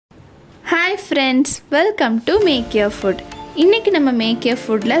Hi friends, welcome to Make Your Food. இன்னைக்கு நம்ம Make Your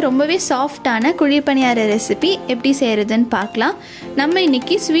Foodல ரொம்பவே சாஃப்ட்டான குழிப்பணியார ரெசிபி எப்படி செய்யறதுன்னு பார்க்கலாம். நம்ம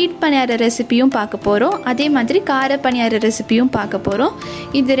இன்னைக்கு ஸ்வீட் பணியார ரெசிபியும் பார்க்க போறோம். அதே மாதிரி கார பணியார ரெசிபியும் பார்க்க போறோம்.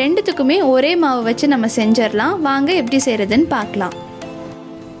 இது ரெண்டுத்துக்குமே ஒரே மாவு வச்சு நம்ம செஞ்சிரலாம். வாங்க எப்படி செய்யறதுன்னு பார்க்கலாம்.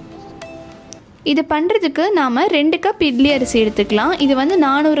 இது பண்றதுக்கு நாம 2 கப் இட்லி அரிசி எடுத்துக்கலாம். இது வந்து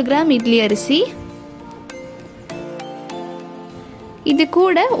 400 கிராம் இட்லி அரிசி. இது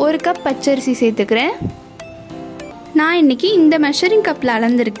கூட 1 கப் பச்சரிசி சேர்த்துக்கிறேன். நான் இன்னைக்கு இந்த மெஷரிங் கப்பில்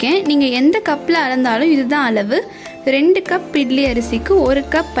அளந்திருக்கேன். நீங்கள் எந்த கப்பில் அளந்தாலும் இதுதான் அளவு. 2 கப் இட்லி அரிசிக்கு 1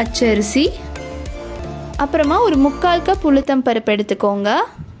 கப் பச்சரிசி. அப்புறமா ஒரு 3/4 கப் உளுத்தம் பருப்பு எடுத்துக்கோங்க.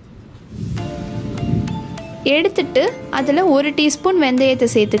 எடுத்துட்டு அதில் 1 டீஸ்பூன் வெந்தயத்தை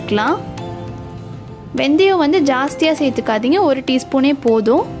சேர்த்துக்கலாம். வெந்தயம் வந்து ஜாஸ்தியாக சேர்த்துக்காதீங்க, 1 டீஸ்பூனே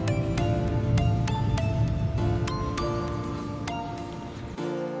போதும்.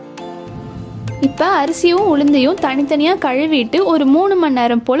 இப்போ அரிசியும் உளுந்தையும் தனித்தனியாக கழுவிட்டு ஒரு 3 மணி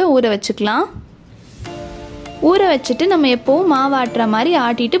நேரம் போல் ஊற வச்சுக்கலாம். ஊற வச்சுட்டு நம்ம எப்போவும் மாவு ஆட்டுற மாதிரி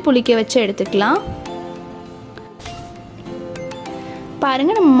ஆட்டிட்டு புளிக்க வச்சு எடுத்துக்கலாம்.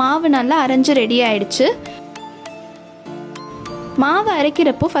 பாருங்கள், நம்ம மாவு நல்லா அரைஞ்சு ரெடி ஆயிடுச்சு. மாவு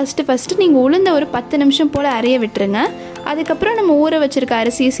அரைக்கிறப்போ ஃபஸ்ட்டு நீங்கள் உளுந்த ஒரு 10 நிமிஷம் போல் அரைய விட்டுருங்க. அதுக்கப்புறம் நம்ம ஊற வச்சுருக்க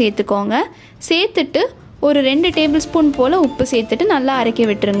அரிசியை சேர்த்துக்கோங்க. சேர்த்துட்டு ஒரு 2 டேபிள் ஸ்பூன் போல் உப்பு சேர்த்துட்டு நல்லா அரைக்க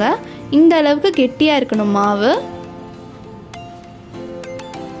விட்டுருங்க. இந்த அளவுக்கு கெட்டியாக இருக்கணும் மாவு.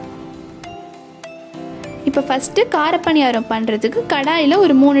 இப்போ ஃபஸ்ட்டு காரப்பணியாரம் பண்ணுறதுக்கு கடாயில்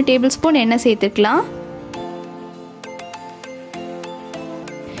ஒரு 3 டேபிள் ஸ்பூன் எண்ணெய் சேர்த்துக்கலாம்.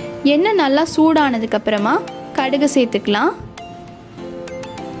 எண்ணெய் நல்லா சூடானதுக்கப்புறமா கடுகு சேர்த்துக்கலாம்.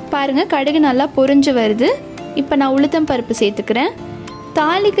 பாருங்கள், கடுகு நல்லா பொரிஞ்சு வருது. இப்போ நான் உளுத்தம் பருப்பு சேர்த்துக்கிறேன்.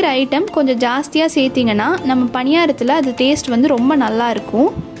 தாளிக்கிற ஐட்டம் கொஞ்சம் ஜாஸ்தியாக சேர்த்திங்கன்னா நம்ம பணியாரத்தில் அது டேஸ்ட் வந்து ரொம்ப நல்லா இருக்கும்.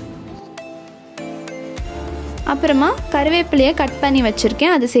 அப்புறமா கருவேப்பிலையை கட் பண்ணி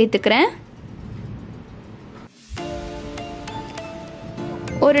வச்சுருக்கேன், அது சேர்த்துக்கிறேன்.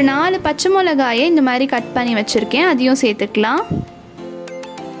 ஒரு 4 பச்சை மிளகாயை இந்த மாதிரி கட் பண்ணி வச்சுருக்கேன், அதையும் சேர்த்துக்கலாம்.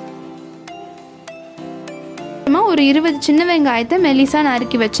 அப்புறமா ஒரு 20 சின்ன வெங்காயத்தை மெலிசாக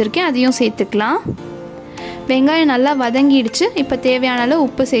நறுக்கி வச்சுருக்கேன், அதையும் சேர்த்துக்கலாம். வெங்காயம் நல்லா வதங்கிடுச்சு. இப்போ தேவையான அளவு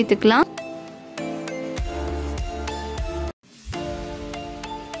உப்பு சேர்த்துக்கலாம்.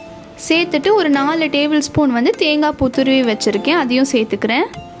 சேர்த்துட்டு ஒரு 4 டேபிள் ஸ்பூன் வந்து தேங்காய் பூ துருவி வச்சுருக்கேன், அதையும் சேர்த்துக்கிறேன்.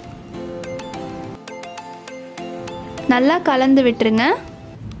 நல்லா கலந்து விட்டுருங்க.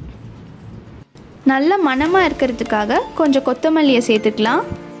 நல்ல மணமாக இருக்கிறதுக்காக கொஞ்சம் கொத்தமல்லியை சேர்த்துக்கலாம்.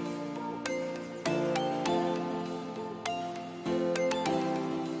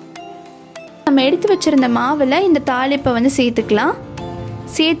 நம்ம எடுத்து வச்சுருந்த மாவில் இந்த தாளிப்பை வந்து சேர்த்துக்கலாம்.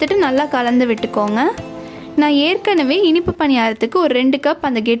 சேர்த்துட்டு நல்லா கலந்து விட்டுக்கோங்க. நான் ஏற்கனவே இனிப்பு பணியாரத்துக்கு ஒரு 2 கப்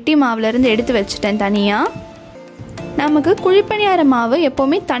அந்த கெட்டி மாவுலேருந்து எடுத்து வச்சுட்டேன் தனியாக. நமக்கு குழிப்பணியார மாவு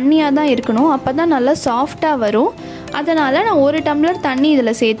எப்போவுமே தண்ணியாக தான் இருக்கணும், அப்போ தான் நல்லா சாஃப்டாக வரும். அதனால் நான் 1 டம்ளர் தண்ணி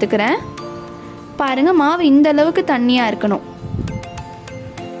இதில் சேர்த்துக்கிறேன். பாருங்கள், மாவு இந்த அளவுக்கு தண்ணியாக இருக்கணும்.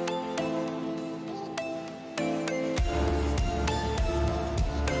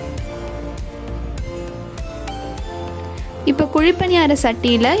 இப்போ குழிப்பணியார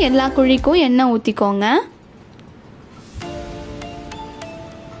சட்டியில் எல்லா குழிக்கும் எண்ணெய் ஊற்றிக்கோங்க.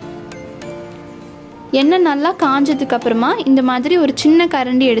 எண்ணெய் நல்லா காஞ்சதுக்கு அப்புறமா இந்த மாதிரி ஒரு சின்ன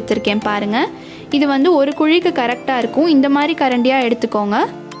கரண்டி எடுத்திருக்கேன் பாருங்கள். இது வந்து ஒரு குழிக்கு கரெக்டாக இருக்கும். இந்த மாதிரி கரண்டியாக எடுத்துக்கோங்க.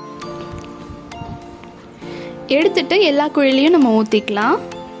 எடுத்துட்டு எல்லா குழிலையும் நம்ம ஊற்றிக்கலாம்.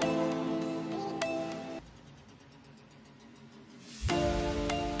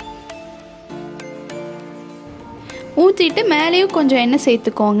 ஊற்றிட்டு மேலேயும் கொஞ்சம் எண்ணெய்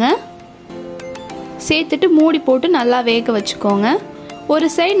சேர்த்துக்கோங்க. சேர்த்துட்டு மூடி போட்டு நல்லா வேக வச்சுக்கோங்க. ஒரு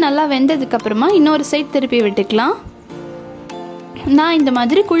சைடு நல்லா வெந்ததுக்கப்புறமா இன்னொரு சைடு திருப்பி விட்டுக்கலாம். நான் இந்த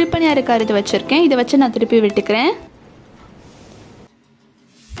மாதிரி குழிப்பணியார கருது வச்சுருக்கேன், இதை வச்சு நான் திருப்பி விட்டுக்கிறேன்.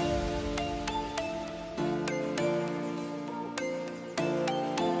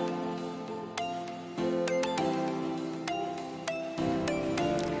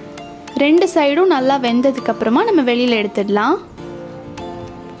 ரெண்டு சைடும் நல்லா வெந்ததுக்கு அப்புறமா நம்ம வெளியில் எடுத்துடலாம்.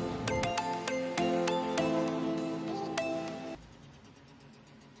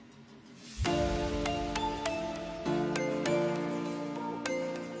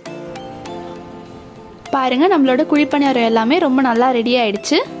 பாருங்க, நம்மளோட குழிப்பணியாரம் எல்லாமே ரொம்ப நல்லா ரெடி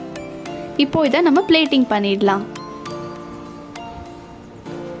ஆயிடுச்சு. இப்போ இதை நம்ம பிளேட்டிங் பண்ணிடலாம்.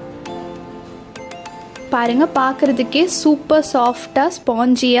 பாருங்க, பார்க்குறதுக்கே சூப்பர் சாஃப்டாக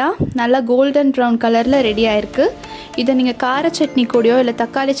ஸ்பாஞ்சியாக நல்லா கோல்டன் ப்ரௌன் கலரில் ரெடி ஆயிருக்கு. இதை நீங்கள் கார சட்னி கூடயோ இல்லை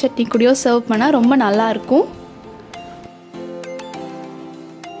தக்காளி சட்னி கூடயோ சர்வ் பண்ணால் ரொம்ப நல்லாயிருக்கும்.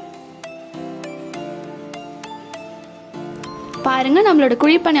 பாருங்கள் நம்மளோட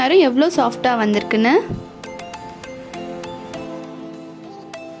குழி பணியாரம் எவ்வளோ சாஃப்டாக வந்திருக்குன்னு.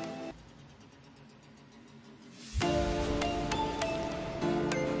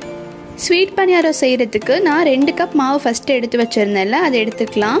 ஸ்வீட் பணியாரம் செய்கிறதுக்கு நான் 2 கப் மாவு ஃபஸ்ட்டு எடுத்து வச்சுருந்தேன்ல, அதை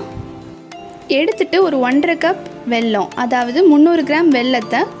எடுத்துக்கலாம். எடுத்துட்டு ஒரு 1.5 கப் வெல்லம், அதாவது 300 கிராம்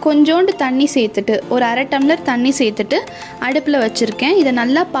வெல்லத்தை கொஞ்சோண்டு தண்ணி சேர்த்துட்டு, ஒரு அரை டம்ளர் தண்ணி சேர்த்துட்டு அடுப்பில் வச்சுருக்கேன். இதை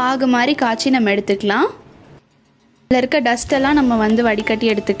நல்லா பாகு மாதிரி காய்ச்சி நம்ம எடுத்துக்கலாம். இதில் இருக்க டஸ்ட்டெல்லாம் நம்ம வந்து வடிகட்டி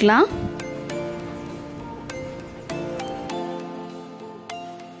எடுத்துக்கலாம்.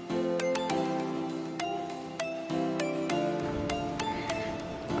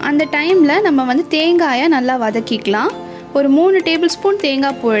 அந்த டைமில் நம்ம வந்து தேங்காயை நல்லா வதக்கிக்கலாம். ஒரு 3 டேபிள் ஸ்பூன்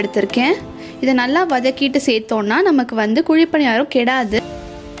தேங்காய் பூ எடுத்திருக்கேன். இதை நல்லா வதக்கிட்டு சேர்த்தோன்னா நமக்கு வந்து குழி பணியாரம் கெடாது.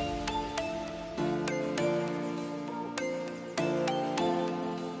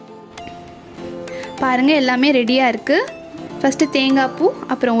 பாருங்கள் எல்லாமே ரெடியாக இருக்குது. ஃபஸ்ட்டு தேங்காய் பூ,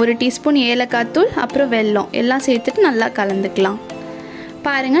 அப்புறம் 1 டீஸ்பூன் ஏலக்காய் தூள், அப்புறம் வெல்லம் எல்லாம் சேர்த்துட்டு நல்லா கலந்துக்கலாம்.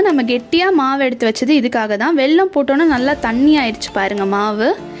 பாருங்கள் நம்ம கெட்டியாக மாவு எடுத்து வச்சது இதுக்காக தான். வெல்லம் போட்டோன்னா நல்லா தண்ணி ஆயிடுச்சு பாருங்கள் மாவு.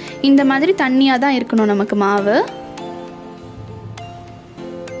 இந்த மாதிரி தண்ணியாக தான் இருக்கணும் நமக்கு மாவு.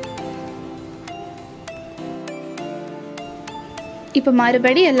 இப்போ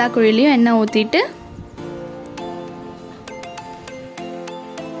மறுபடி எல்லா குழிலையும் எண்ணெய் ஊற்றிட்டு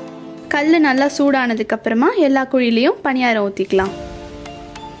கல் நல்லா சூடானதுக்கப்புறமா எல்லா குழிலையும் பணியாரம் ஊற்றிக்கலாம்.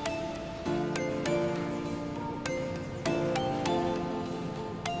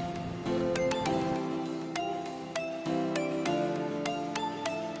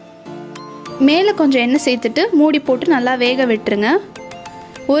 மேலே கொஞ்சம் எண்ணெய் சேர்த்துட்டு மூடி போட்டு நல்லா வேக விட்டுருங்க.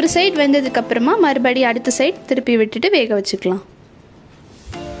 ஒரு சைடு வெந்ததுக்கப்புறமா மறுபடி அடுத்த சைடு திருப்பி விட்டுட்டு வேக வச்சுக்கலாம்.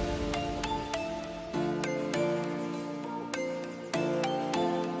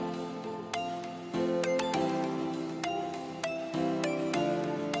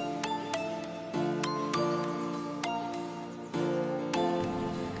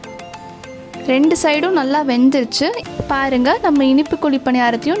 ரெண்டு சைடும் நல்லா வெந்துருச்சு. பாருங்கள் நம்ம இனிப்பு குழி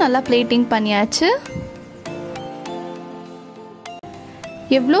பணியாரத்தையும் நல்லா பிளேட்டிங் பண்ணியாச்சு.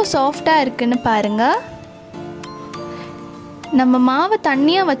 எவ்வளோ சாஃப்டாக இருக்குன்னு பாருங்கள். நம்ம மாவை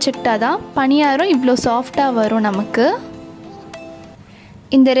தண்ணியாக வச்சுக்கிட்டா தான் பணியாரம் இவ்வளோ சாஃப்டாக வரும் நமக்கு.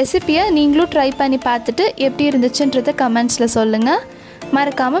 இந்த ரெசிபியை நீங்களும் ட்ரை பண்ணி பார்த்துட்டு எப்படி இருந்துச்சுன்றதை கமெண்ட்ஸில் சொல்லுங்கள்.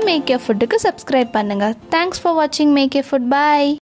 மறக்காமல் மேக் யூர் ஃபுட்டுக்கு சப்ஸ்கிரைப் பண்ணுங்கள். தேங்க்ஸ் ஃபார் வாட்சிங் மேக் யூர் ஃபுட். பாய்.